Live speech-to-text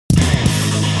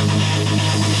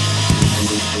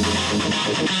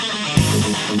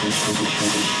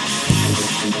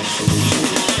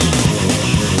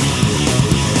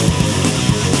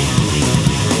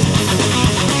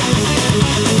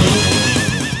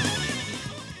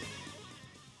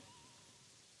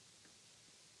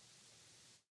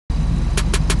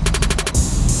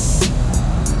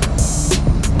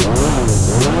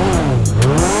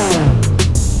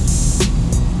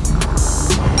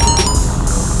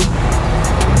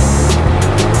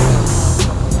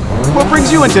What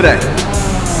brings you in today?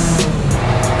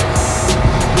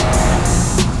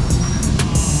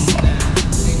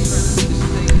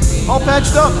 All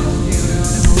patched up?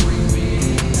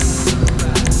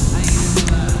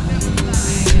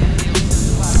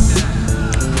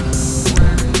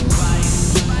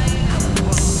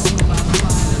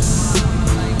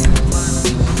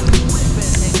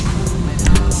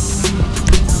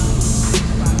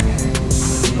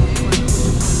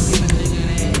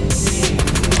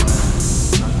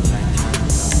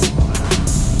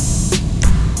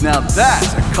 Now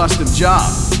that's a custom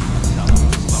job.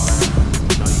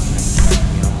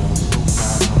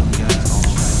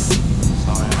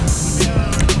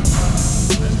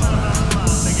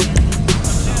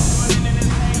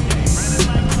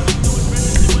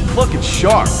 Looking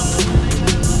sharp.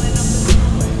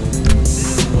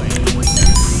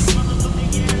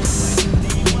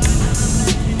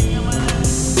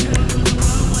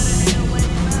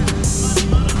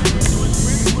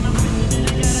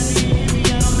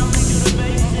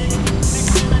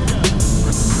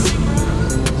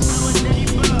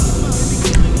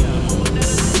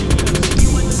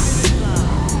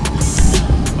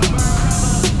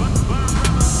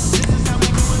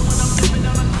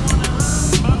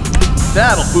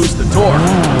 That'll boost the torque.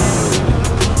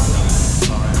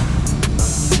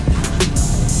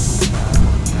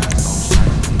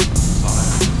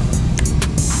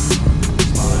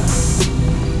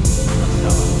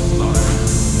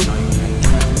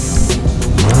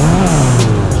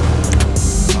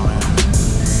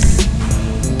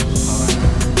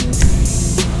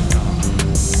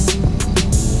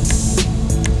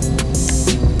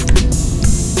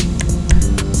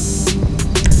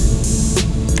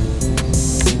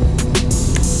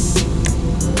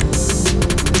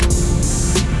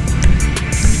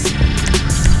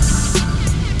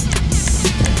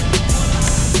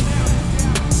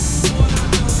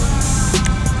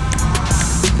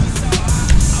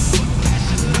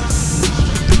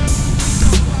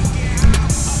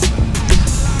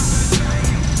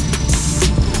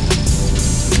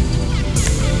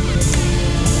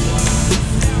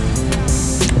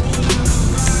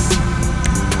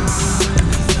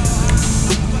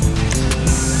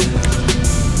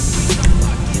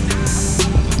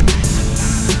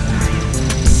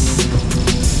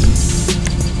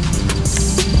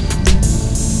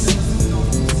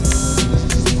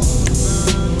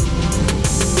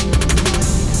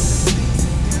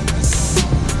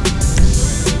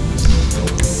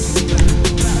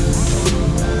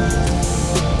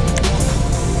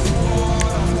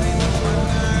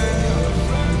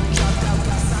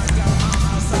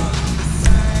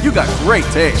 You got great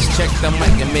taste. Check the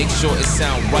mic and make sure it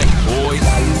sound right, boys.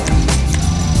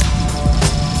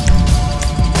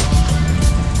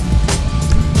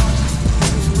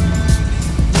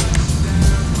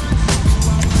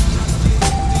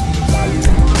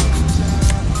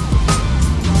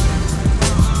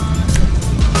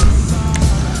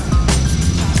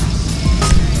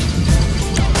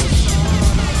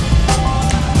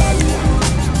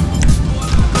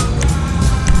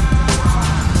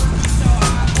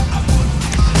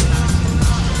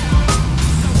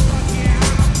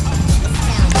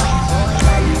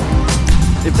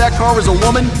 If that car was a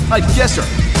woman, I'd kiss her.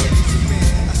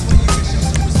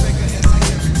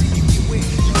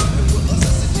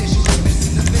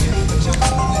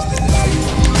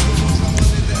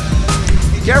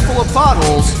 Careful of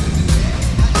potholes.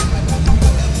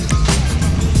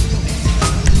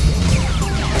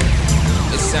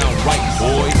 It sound right,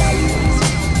 boys.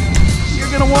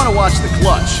 You're gonna want to watch the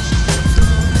clutch.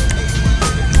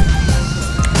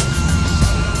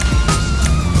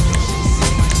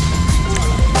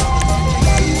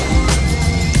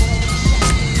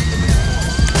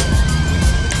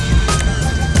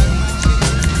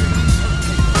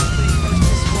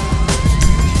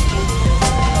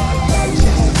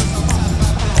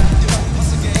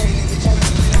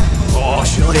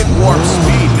 She'll hit warp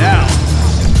speed now.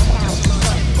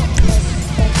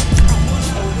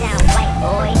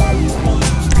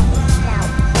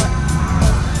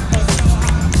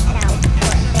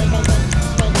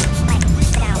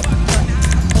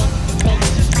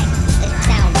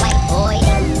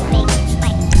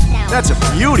 That's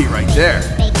a beauty right there.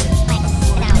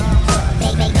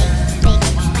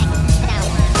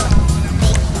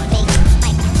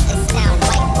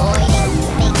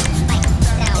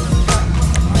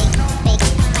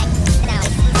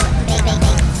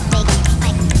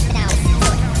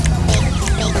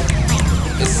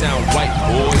 It sound right,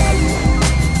 boy.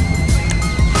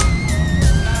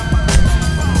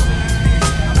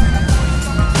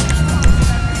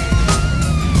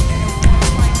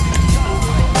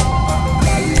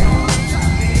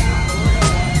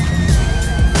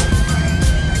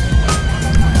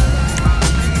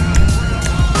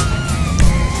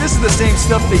 This is the same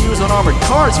stuff they use on armored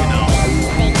cars, you know.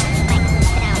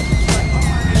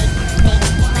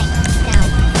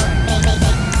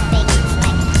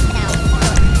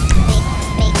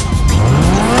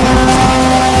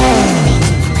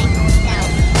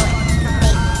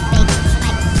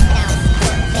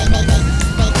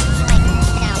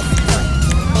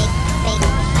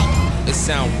 It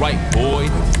sound right, boy.